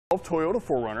Toyota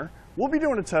 4Runner, we'll be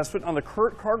doing a test fit on the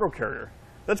CURT Cargo Carrier.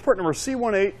 That's part number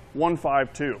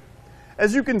C18152.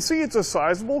 As you can see, it's a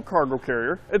sizable cargo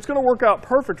carrier. It's going to work out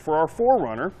perfect for our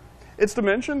 4Runner. Its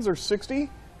dimensions are 60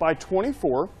 by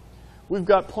 24. We've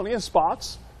got plenty of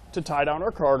spots to tie down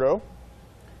our cargo.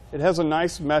 It has a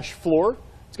nice mesh floor.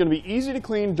 It's going to be easy to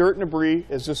clean. Dirt and debris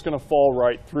is just going to fall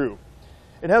right through.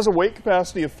 It has a weight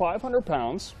capacity of 500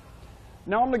 pounds.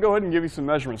 Now I'm going to go ahead and give you some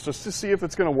measurements just to see if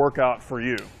it's going to work out for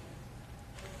you.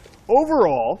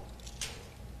 Overall,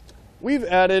 we've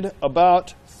added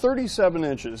about 37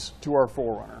 inches to our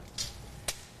 4Runner.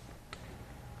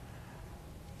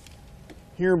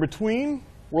 Here in between,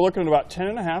 we're looking at about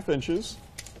 10.5 inches.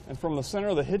 And from the center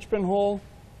of the hitch pin hole,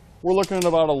 we're looking at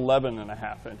about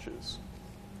 11.5 inches.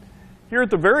 Here at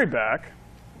the very back,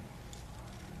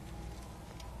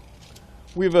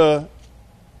 we have a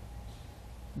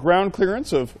ground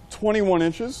clearance of 21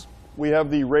 inches. We have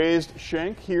the raised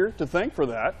shank here to thank for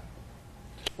that.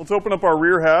 Let's open up our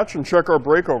rear hatch and check our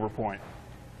breakover point.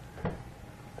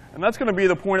 And that's going to be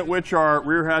the point at which our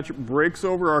rear hatch breaks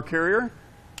over our carrier,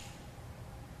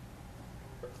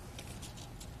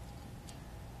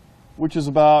 which is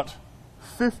about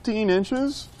 15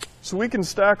 inches. So we can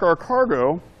stack our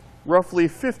cargo roughly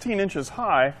 15 inches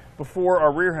high before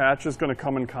our rear hatch is going to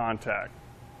come in contact.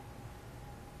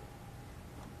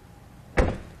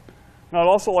 Now I'd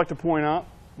also like to point out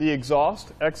the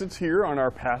exhaust exits here on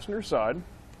our passenger side.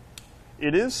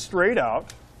 It is straight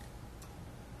out,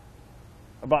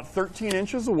 about 13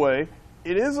 inches away.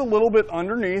 It is a little bit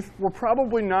underneath. We're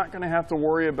probably not going to have to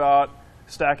worry about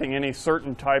stacking any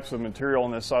certain types of material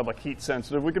on this side, like heat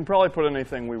sensitive. We can probably put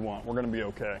anything we want. We're going to be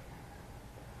okay.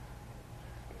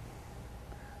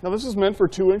 Now this is meant for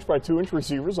 2-inch by 2-inch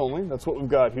receivers only. That's what we've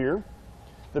got here.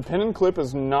 The pin and clip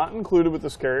is not included with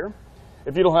this carrier.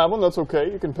 If you don't have one, that's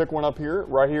okay. You can pick one up here,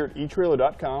 right here at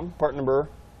etrailer.com, part number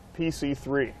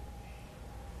PC3.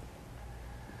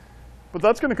 But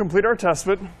that's going to complete our test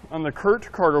fit on the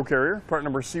CURT Cargo Carrier, part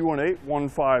number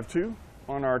C18152,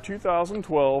 on our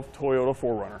 2012 Toyota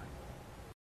 4Runner.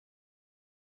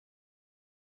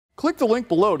 Click the link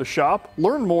below to shop,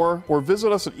 learn more, or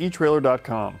visit us at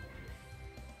etrailer.com.